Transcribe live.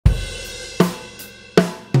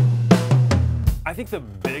I think the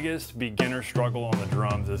biggest beginner struggle on the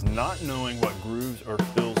drums is not knowing what grooves or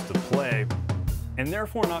fills to play, and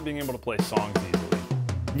therefore not being able to play songs easily.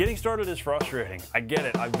 Getting started is frustrating. I get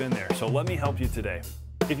it, I've been there, so let me help you today.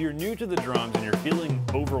 If you're new to the drums and you're feeling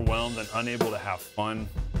overwhelmed and unable to have fun,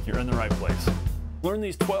 you're in the right place. Learn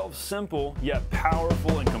these 12 simple yet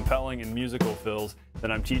powerful and compelling and musical fills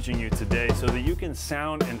that I'm teaching you today so that you can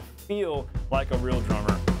sound and feel like a real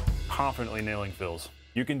drummer, confidently nailing fills.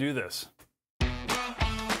 You can do this.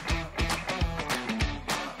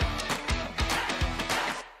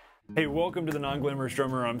 Hey, welcome to the Non-Glamorous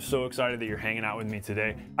Drummer. I'm so excited that you're hanging out with me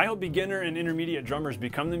today. I help beginner and intermediate drummers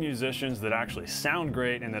become the musicians that actually sound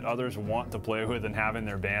great and that others want to play with and have in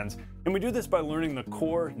their bands. And we do this by learning the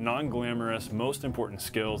core, non-glamorous, most important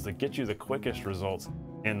skills that get you the quickest results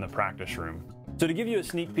in the practice room. So to give you a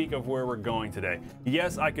sneak peek of where we're going today,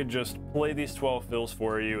 yes, I could just play these 12 fills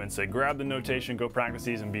for you and say, grab the notation, go practice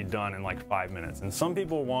these and be done in like 5 minutes. And some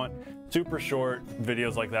people want super short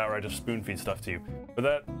videos like that where I just spoon feed stuff to you. But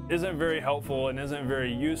that isn't very helpful and isn't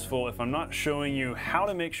very useful if I'm not showing you how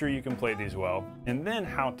to make sure you can play these well and then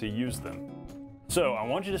how to use them. So I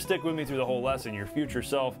want you to stick with me through the whole lesson. Your future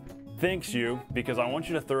self thanks you because I want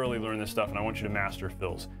you to thoroughly learn this stuff and I want you to master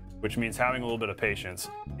fills, which means having a little bit of patience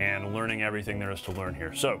and learning everything there is to learn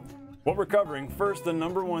here. So what we're covering, first, the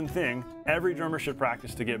number one thing every drummer should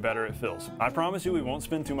practice to get better at fills. I promise you we won't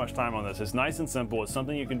spend too much time on this. It's nice and simple. It's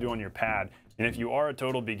something you can do on your pad. And if you are a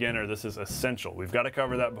total beginner, this is essential. We've got to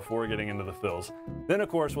cover that before getting into the fills. Then, of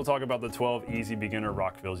course, we'll talk about the 12 easy beginner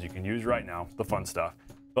rock fills you can use right now, the fun stuff.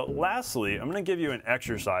 But lastly, I'm going to give you an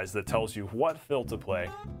exercise that tells you what fill to play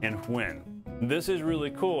and when. This is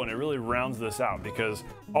really cool and it really rounds this out because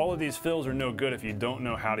all of these fills are no good if you don't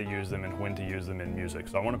know how to use them and when to use them in music.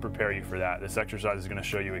 So I want to prepare you for that. This exercise is going to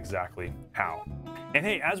show you exactly how. And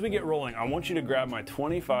hey, as we get rolling, I want you to grab my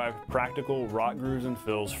 25 practical rock grooves and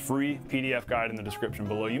fills free PDF guide in the description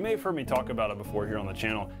below. You may have heard me talk about it before here on the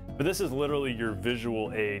channel, but this is literally your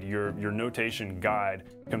visual aid, your notation guide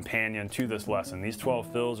companion to this lesson. These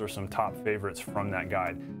 12 fills are some top favorites from that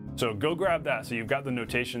guide. So go grab that so you've got the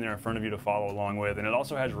notation there in front of you to follow along with, and it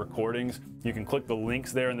also has recordings. You can click the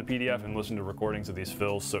links there in the PDF and listen to recordings of these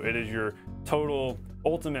fills. So it is your total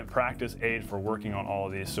ultimate practice aid for working on all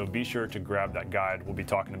of these. So be sure to grab that guide. We'll be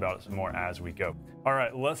talking about it some more as we go. All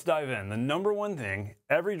right, let's dive in. The number one thing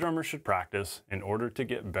every drummer should practice in order to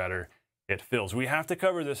get better at fills. We have to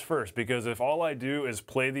cover this first because if all I do is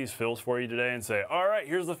play these fills for you today and say, all right,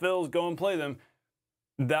 here's the fills, go and play them,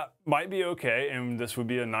 that might be okay, and this would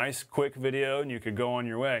be a nice quick video and you could go on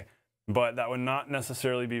your way, but that would not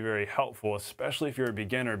necessarily be very helpful, especially if you're a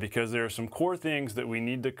beginner, because there are some core things that we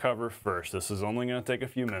need to cover first. This is only going to take a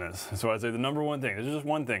few minutes. So I'd say the number one thing, this is just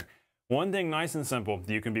one thing nice and simple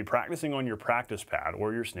that you can be practicing on your practice pad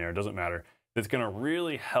or your snare, doesn't matter, that's going to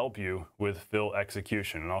really help you with fill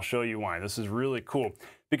execution. And I'll show you why. This is really cool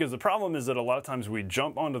because the problem is that a lot of times we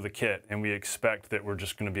jump onto the kit and we expect that we're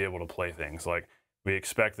just going to be able to play things. Like we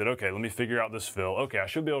expect that, okay, let me figure out this fill. Okay, I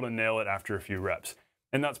should be able to nail it after a few reps.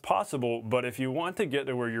 And that's possible, but if you want to get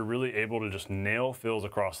to where you're really able to just nail fills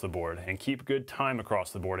across the board and keep good time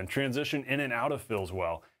across the board and transition in and out of fills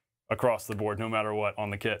well across the board, no matter what on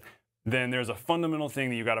the kit, then there's a fundamental thing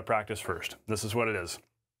that you got to practice first. This is what it is.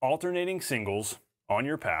 Alternating singles on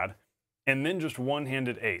your pad and then just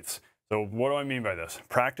one-handed eighths. So what do I mean by this?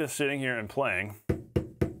 Practice sitting here and playing.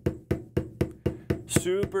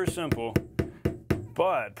 Super simple.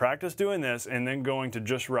 But practice doing this and then going to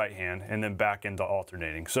just right hand and then back into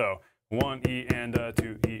alternating. So 1 E and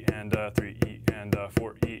 2 E and 3 E and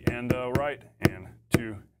 4 E and right and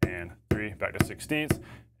 2 and 3 back to 16ths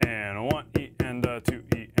and 1 E and 2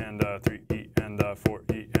 E and 3 E and 4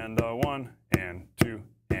 E and 1 and 2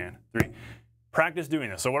 and 3. Practice doing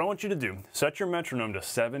this. So what I want you to do, set your metronome to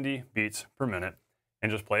 70 beats per minute and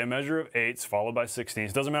just play a measure of eighths followed by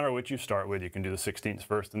 16ths. Doesn't matter which you start with. You can do the 16ths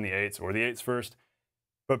first and the eighths or the eighths first.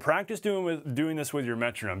 But practice doing this with your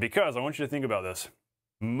metronome because I want you to think about this.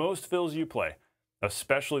 Most fills you play,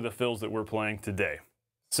 especially the fills that we're playing today,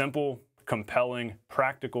 simple, compelling,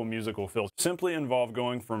 practical musical fills, simply involve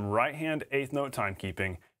going from right hand eighth note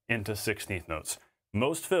timekeeping into 16th notes.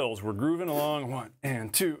 Most fills we're grooving along 1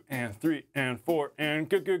 and 2 and 3 and 4 and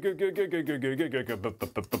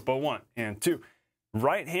 1 and 2.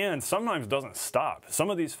 Right hand sometimes doesn't stop. Some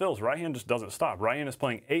of these fills, right hand just doesn't stop. Right hand is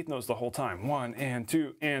playing eighth notes the whole time. 1 and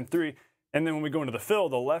 2 and 3. And then when we go into the fill,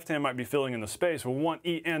 the left hand might be filling in the space. Well, 1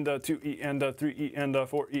 E and 2 E and 3 E and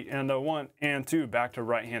 4 E and 1 and 2 back to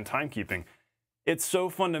right hand timekeeping. It's so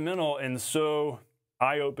fundamental and so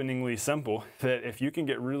eye-openingly simple that if you can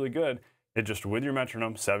get really good, it just with your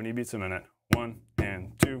metronome, 70 beats a minute, 1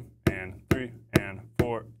 and 2 and 3 and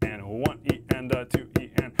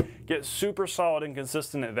Get super solid and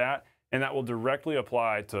consistent at that, and that will directly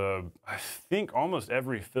apply to, I think, almost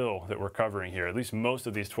every fill that we're covering here, at least most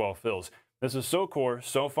of these 12 fills. This is so core,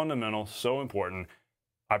 so fundamental, so important.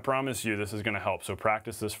 I promise you this is going to help, so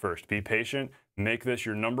practice this first. Be patient. Make this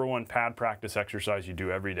your #1 pad practice exercise you do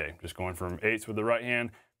every day. Just going from 8s with the right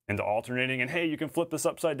hand into alternating. And hey, you can flip this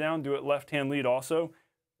upside down, do it left-hand lead also.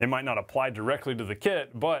 It might not apply directly to the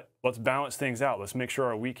kit, but let's balance things out. Let's make sure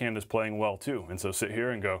our weak hand is playing well too. And so sit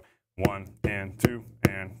here and go 1 and 2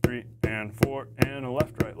 and 3 and 4 and a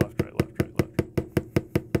left, right, left, right, left, right,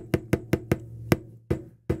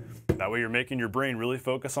 left. That way you're making your brain really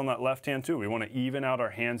focus on that left hand too. We want to even out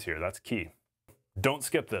our hands here. That's key. Don't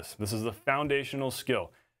skip this. This is the foundational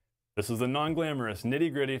skill. This is the non-glamorous,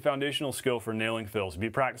 nitty-gritty foundational skill for nailing fills. Be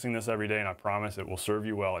practicing this every day, and I promise it will serve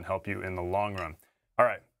you well and help you in the long run. All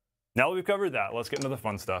right, now that we've covered that, let's get into the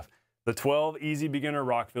fun stuff. The 12 easy beginner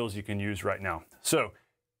rock fills you can use right now. So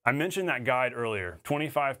I mentioned that guide earlier,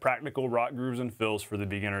 25 practical rock grooves and fills for the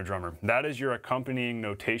beginner drummer. That is your accompanying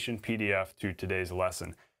notation PDF to today's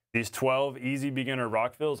lesson. These 12 easy beginner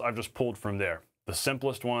rock fills I've just pulled from there. The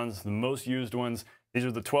simplest ones, the most used ones, these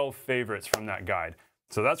are the 12 favorites from that guide.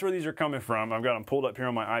 So that's where these are coming from. I've got them pulled up here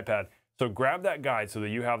on my iPad. So grab that guide so that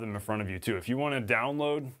you have them in front of you too. If you want to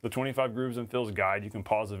download the 25 Grooves and Fills guide, you can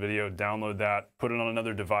pause the video, download that, put it on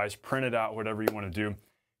another device, print it out, whatever you want to do.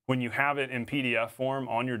 When you have it in PDF form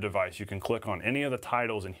on your device, you can click on any of the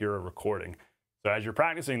titles and hear a recording. So as you're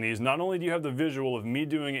practicing these, not only do you have the visual of me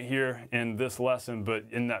doing it here in this lesson, but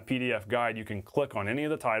in that PDF guide, you can click on any of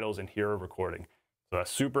the titles and hear a recording. So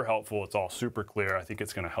that's super helpful. It's all super clear. I think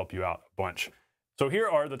it's going to help you out a bunch. So here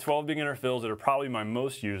are the 12 beginner fills that are probably my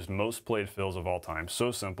most used, most played fills of all time.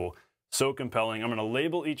 So simple, so compelling. I'm going to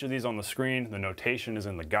label each of these on the screen. The notation is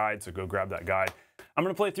in the guide, so go grab that guide. I'm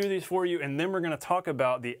going to play through these for you, and then we're going to talk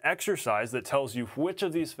about the exercise that tells you which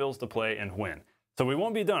of these fills to play and when. So we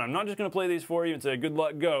won't be done. I'm not just going to play these for you and say, good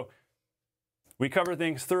luck, go. We cover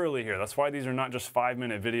things thoroughly here. That's why these are not just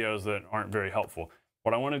 5-minute videos that aren't very helpful.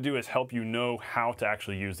 What I want to do is help you know how to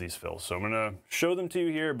actually use these fills. So I'm going to show them to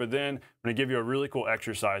you here, but then I'm going to give you a really cool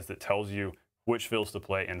exercise that tells you which fills to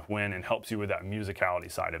play and when, and helps you with that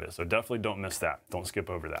musicality side of it. So definitely don't miss that. Don't skip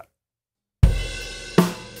over that.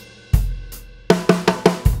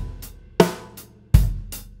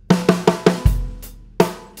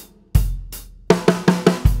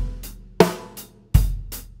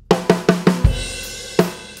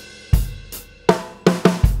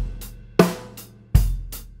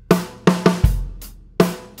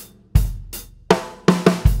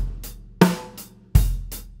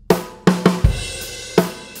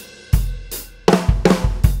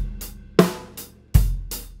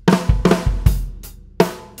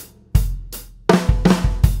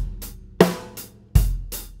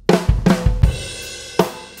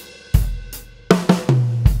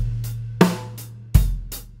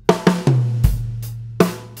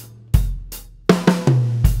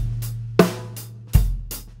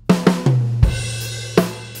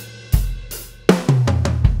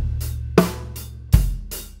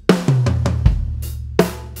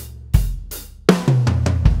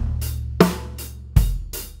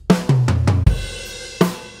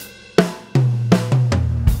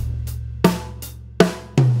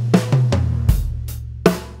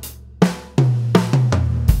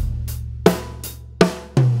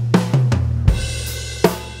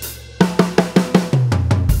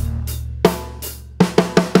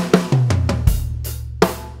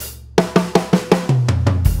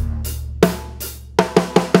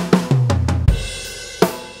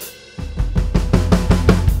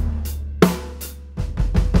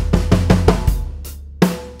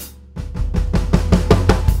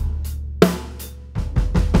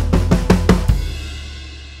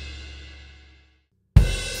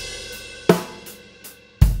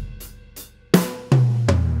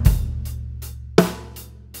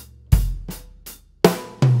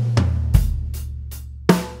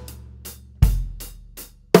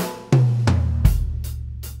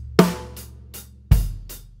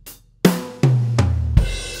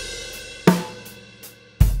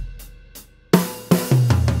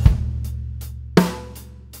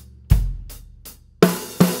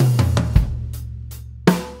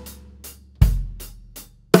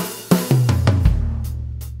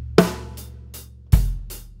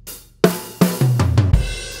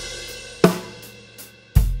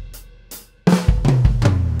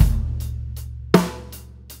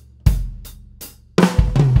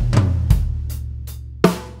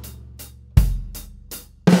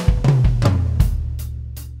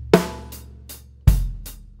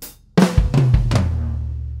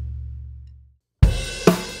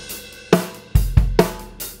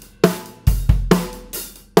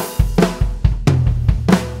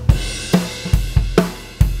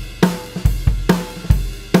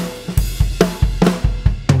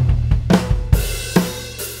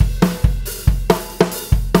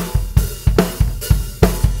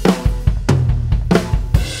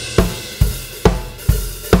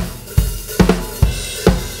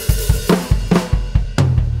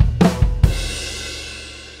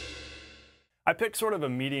 I picked sort of a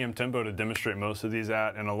medium tempo to demonstrate most of these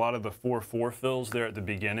at, and a lot of the 4/4 fills there at the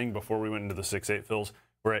beginning before we went into the 6/8 fills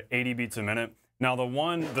were at 80 beats a minute. Now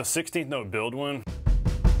the 16th note build one,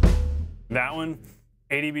 that one,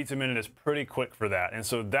 80 beats a minute is pretty quick for that. And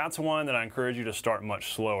so that's one that I encourage you to start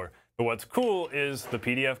much slower. But what's cool is the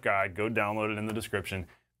PDF guide, go download it in the description.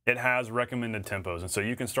 It has recommended tempos. And so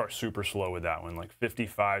you can start super slow with that one, like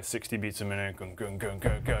 55, 60 beats a minute.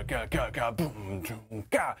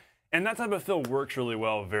 And that type of fill works really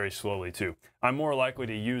well very slowly too. I'm more likely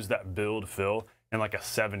to use that build fill in like a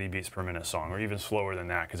 70 beats per minute song, or even slower than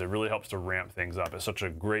that, because it really helps to ramp things up. It's such a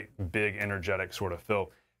great, big, energetic sort of fill.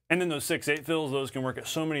 And then those 6/8 fills, those can work at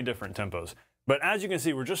so many different tempos. But as you can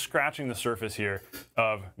see, we're just scratching the surface here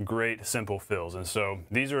of great, simple fills. And so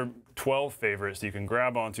these are 12 favorites that you can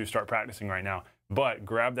grab onto, start practicing right now. But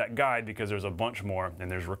grab that guide because there's a bunch more, and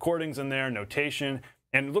there's recordings in there, notation,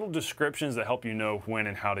 and little descriptions that help you know when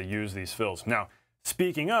and how to use these fills. Now,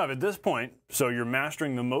 speaking of, at this point, so you're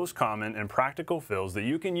mastering the most common and practical fills that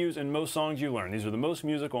you can use in most songs you learn. These are the most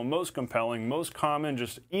musical, most compelling, most common,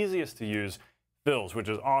 just easiest to use fills, which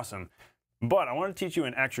is awesome. But I want to teach you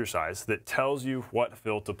an exercise that tells you what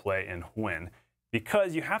fill to play and when,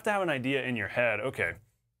 because you have to have an idea in your head. Okay,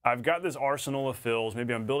 I've got this arsenal of fills.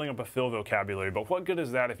 Maybe I'm building up a fill vocabulary, but what good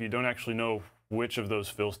is that if you don't actually know which of those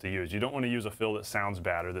fills to use? You don't want to use a fill that sounds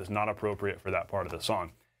bad or that's not appropriate for that part of the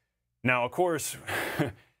song. Now, of course,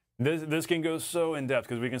 this can go so in depth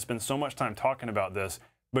because we can spend so much time talking about this.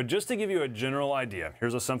 But just to give you a general idea,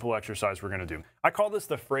 here's a simple exercise we're going to do. I call this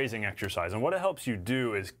the phrasing exercise. And what it helps you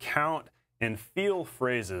do is count and feel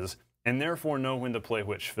phrases and therefore know when to play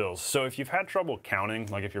which fills. So if you've had trouble counting,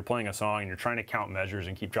 like if you're playing a song and you're trying to count measures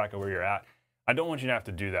and keep track of where you're at, I don't want you to have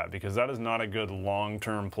to do that because that is not a good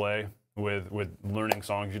long-term play with learning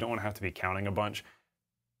songs. You don't want to have to be counting a bunch.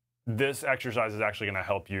 This exercise is actually going to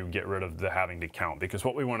help you get rid of the having to count, because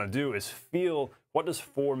what we want to do is feel, what does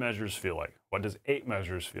 4 measures feel like? What does 8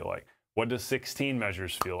 measures feel like? What does 16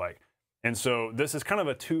 measures feel like? And so this is kind of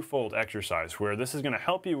a twofold exercise where this is going to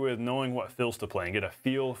help you with knowing what fills to play and get a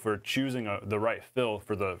feel for choosing the right fill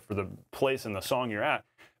for the place in the song you're at.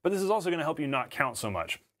 But this is also going to help you not count so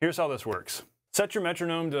much. Here's how this works. Set your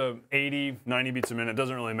metronome to 80, 90 beats a minute. It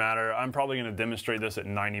doesn't really matter. I'm probably going to demonstrate this at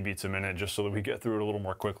 90 beats a minute just so that we get through it a little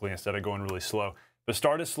more quickly instead of going really slow. But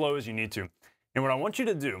start as slow as you need to. And what I want you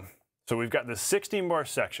to do, so we've got this 16 bar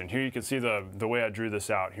section. Here you can see the way I drew this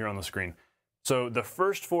out here on the screen. So the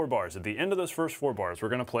first 4 bars, at the end of those first 4 bars, we're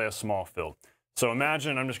going to play a small fill. So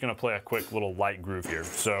imagine I'm just going to play a quick little light groove here.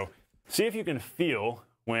 So see if you can feel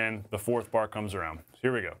when the 4th bar comes around. So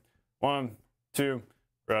here we go. 1, 2,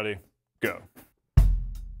 ready, go.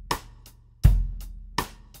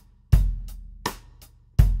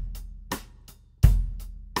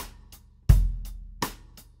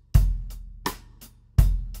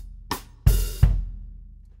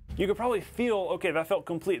 You could probably feel, okay, that felt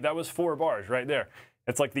complete. That was 4 bars right there.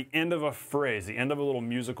 It's like the end of a phrase, the end of a little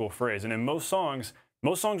musical phrase. And in most songs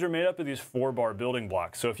are made up of these 4-bar building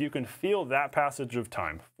blocks. So if you can feel that passage of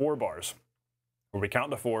time, 4 bars, where we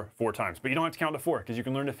count to 4 times, but you don't have to count to 4 because you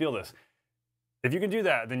can learn to feel this. If you can do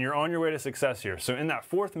that, then you're on your way to success here. So in that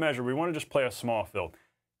 4th measure, we want to just play a small fill.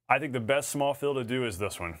 I think the best small fill to do is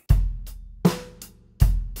this one.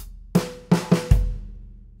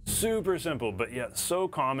 Super simple, but yet so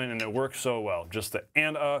common, and it works so well. Just the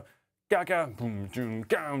and ga ga boom doom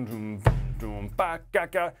ga doom boom ba ga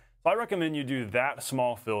ga. So I recommend you do that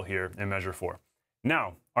small fill here in measure 4.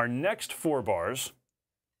 Now, our next 4 bars,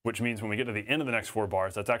 which means when we get to the end of the next 4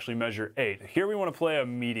 bars, that's actually measure 8. Here we want to play a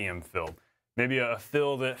medium fill. Maybe a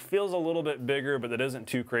fill that feels a little bit bigger, but that isn't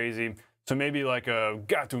too crazy. So maybe like a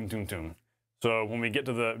ga doom doom doom. So when we get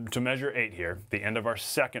to measure 8 here, the end of our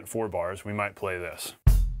second 4 bars, we might play this.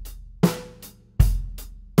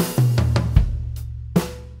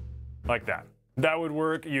 Like that. That would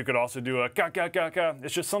work. You could also do a ka ka ka ka.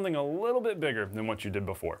 It's just something a little bit bigger than what you did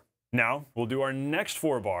before. Now, we'll do our next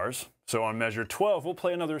 4 bars. So on measure 12, we'll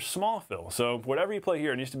play another small fill. So whatever you play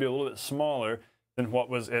here needs to be a little bit smaller than what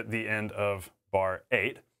was at the end of bar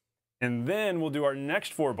 8. And then we'll do our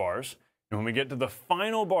next 4 bars. And when we get to the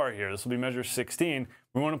final bar here, this will be measure 16,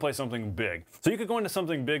 we want to play something big. So you could go into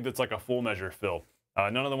something big that's like a full measure fill.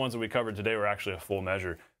 None of the ones that we covered today were actually a full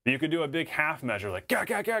measure. But you could do a big half measure like ga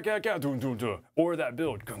ga ga ga ga dun dun dun, or that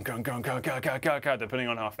build gung gung gung ga ga ga ga ga, depending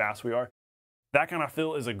on how fast we are. That kind of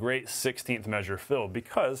fill is a great 16th measure fill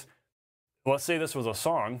because let's say this was a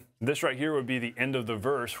song. This right here would be the end of the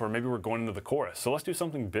verse where maybe we're going into the chorus. So let's do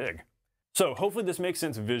something big. So hopefully this makes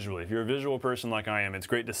sense visually. If you're a visual person like I am, it's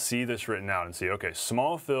great to see this written out and see, okay,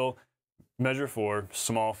 small fill, measure 4,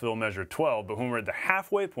 small fill, measure 12. But when we're at the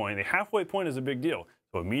halfway point is a big deal.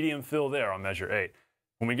 So a medium fill there on measure 8.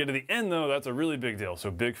 When we get to the end though, that's a really big deal.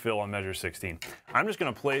 So big fill on measure 16. I'm just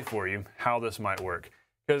gonna play for you how this might work.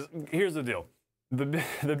 Because here's the deal.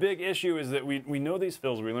 The big issue is that we know these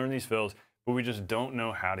fills, we learn these fills, but we just don't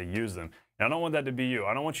know how to use them. And I don't want that to be you.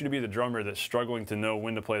 I don't want you to be the drummer that's struggling to know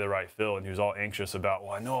when to play the right fill and who's all anxious about,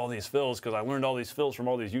 well, I know all these fills because I learned all these fills from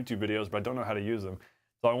all these YouTube videos, but I don't know how to use them.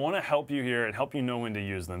 So I want to help you here and help you know when to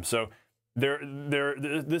use them. So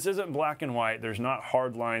this isn't black and white. There's not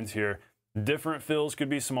hard lines here. Different fills could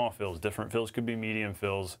be small fills. Different fills could be medium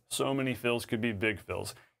fills. So many fills could be big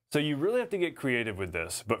fills. So you really have to get creative with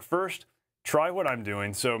this. But first, try what I'm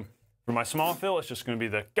doing. So for my small fill, it's just going to be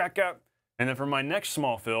the gap. And then for my next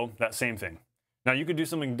small fill, that same thing. Now you could do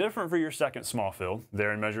something different for your second small fill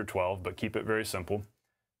there in measure 12, but keep it very simple.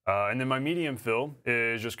 And then my medium fill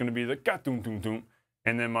is just going to be the ga doom doom doom.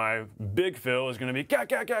 And then my big fill is going to be ga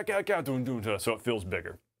ga ga ga ga doom doom, so it feels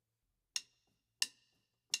bigger.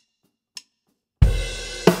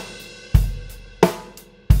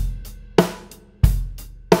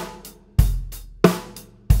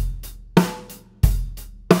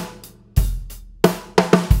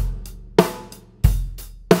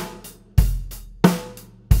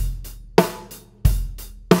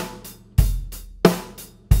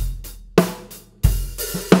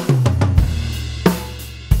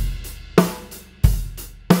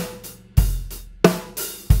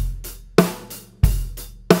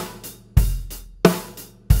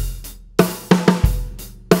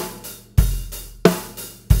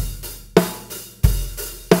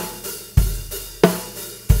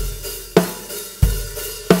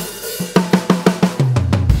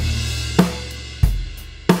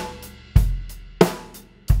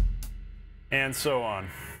 And so on.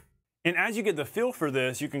 And as you get the feel for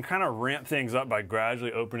this, you can kind of ramp things up by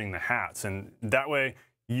gradually opening the hats. And that way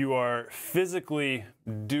you are physically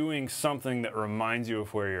doing something that reminds you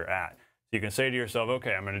of where you're at. So you can say to yourself,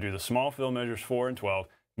 okay, I'm going to do the small fill measures 4 and 12,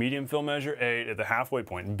 medium fill measure 8 at the halfway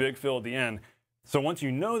point, and big fill at the end. So once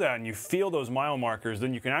you know that and you feel those mile markers,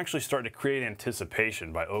 then you can actually start to create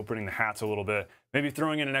anticipation by opening the hats a little bit, maybe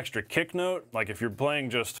throwing in an extra kick note, like if you're playing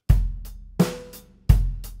just,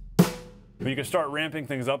 but you can start ramping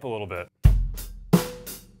things up a little bit.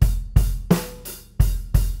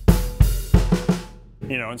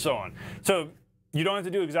 You know, and so on. So you don't have to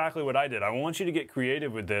do exactly what I did. I want you to get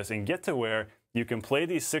creative with this and get to where you can play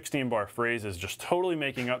these 16-bar phrases just totally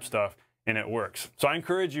making up stuff and it works. So I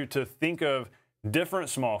encourage you to think of different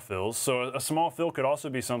small fills. So a small fill could also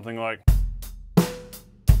be something like,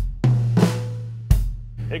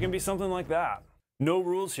 it can be something like that. No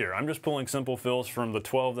rules here. I'm just pulling simple fills from the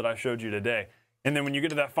 12 that I showed you today. And then when you get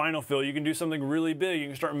to that final fill, you can do something really big. You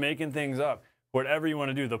can start making things up, whatever you want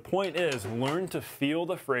to do. The point is, learn to feel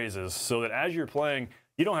the phrases so that as you're playing,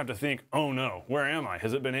 you don't have to think, oh no, where am I?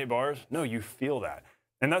 Has it been 8 bars? No, you feel that.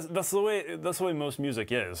 And that's the way most music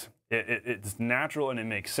is. It's natural and it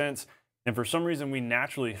makes sense. And for some reason, we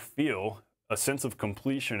naturally feel a sense of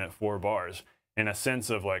completion at 4 bars. And a sense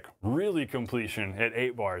of like really completion at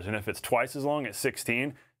 8 bars. And if it's twice as long at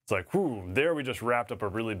 16, it's like, whoo, there we just wrapped up a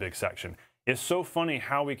really big section. It's so funny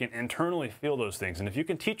how we can internally feel those things. And if you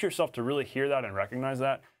can teach yourself to really hear that and recognize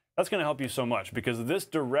that, that's going to help you so much, because this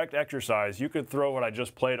direct exercise, you could throw what I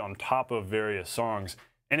just played on top of various songs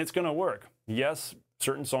and it's going to work. Yes,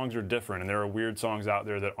 certain songs are different and there are weird songs out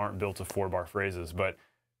there that aren't built to 4-bar phrases, but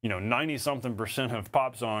you know, 90-something% of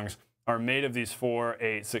pop songs are made of these 4,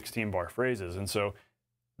 8, 16-bar phrases. And so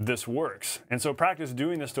this works. And so practice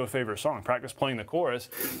doing this to a favorite song. Practice playing the chorus,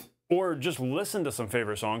 or just listen to some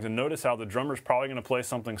favorite songs and notice how the drummer's probably going to play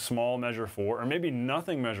something small measure 4, or maybe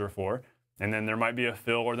nothing measure 4, and then there might be a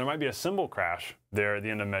fill, or there might be a cymbal crash there at the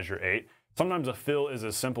end of measure 8. Sometimes a fill is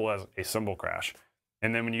as simple as a cymbal crash.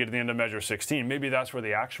 And then when you get to the end of measure 16, maybe that's where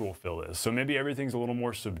the actual fill is. So maybe everything's a little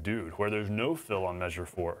more subdued, where there's no fill on measure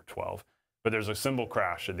 4 or 12. But there's a cymbal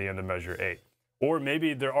crash at the end of measure 8. Or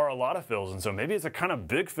maybe there are a lot of fills, and so maybe it's a kind of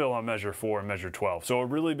big fill on measure 4 and measure 12. So a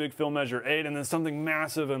really big fill measure 8, and then something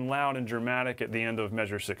massive and loud and dramatic at the end of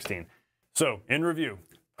measure 16. So in review,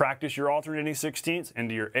 practice your alternating 16ths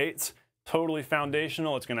into your 8ths. Totally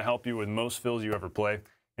foundational. It's going to help you with most fills you ever play.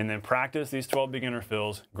 And then practice these 12 beginner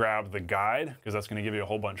fills. Grab the guide, because that's going to give you a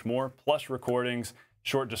whole bunch more, plus recordings,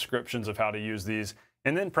 short descriptions of how to use these.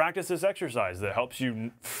 And then practice this exercise that helps you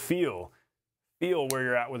feel where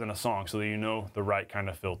you're at within a song so that you know the right kind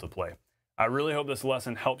of fill to play. I really hope this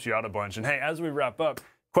lesson helps you out a bunch. And hey, as we wrap up,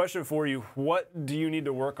 question for you, what do you need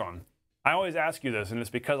to work on? I always ask you this, and it's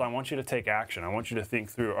because I want you to take action. I want you to think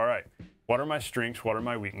through, all right, what are my strengths, what are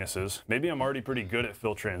my weaknesses? Maybe I'm already pretty good at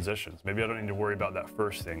fill transitions. Maybe I don't need to worry about that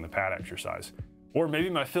first thing, the pad exercise. Or maybe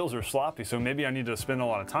my fills are sloppy, so maybe I need to spend a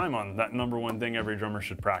lot of time on that number one thing every drummer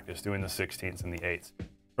should practice, doing the 16ths and the 8ths.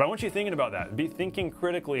 But I want you thinking about that. Be thinking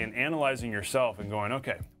critically and analyzing yourself and going,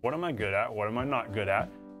 okay, what am I good at? What am I not good at?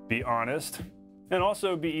 Be honest. And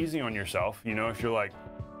also be easy on yourself. You know, if you're like,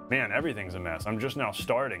 man, everything's a mess, I'm just now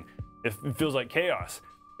starting, it feels like chaos.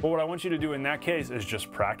 Well, what I want you to do in that case is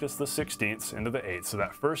just practice the 16ths into the 8ths, so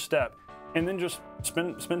that first step, and then just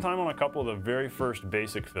spend time on a couple of the very first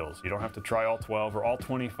basic fills. You don't have to try all 12 or all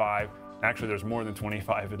 25. Actually, there's more than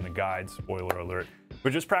 25 in the guide, spoiler alert.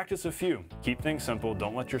 But just practice a few. Keep things simple.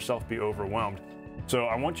 Don't let yourself be overwhelmed. So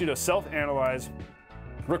I want you to self-analyze,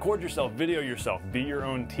 record yourself, video yourself, be your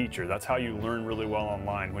own teacher. That's how you learn really well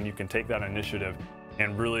online, when you can take that initiative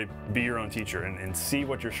and really be your own teacher and see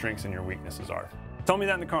what your strengths and your weaknesses are. Tell me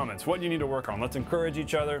that in the comments, what you need to work on. Let's encourage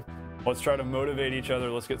each other. Let's try to motivate each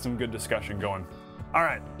other. Let's get some good discussion going. All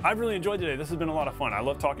right, I've really enjoyed today. This has been a lot of fun. I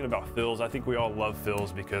love talking about fills. I think we all love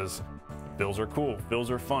fills because fills are cool,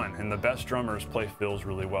 fills are fun, and the best drummers play fills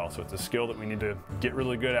really well. So it's a skill that we need to get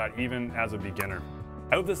really good at, even as a beginner.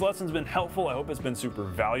 I hope this lesson's been helpful. I hope it's been super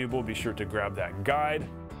valuable. Be sure to grab that guide.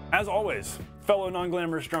 As always, fellow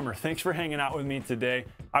non-glamorous drummer, thanks for hanging out with me today.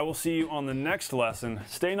 I will see you on the next lesson.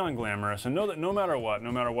 Stay non-glamorous and know that no matter what,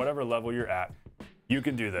 no matter whatever level you're at, you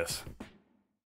can do this.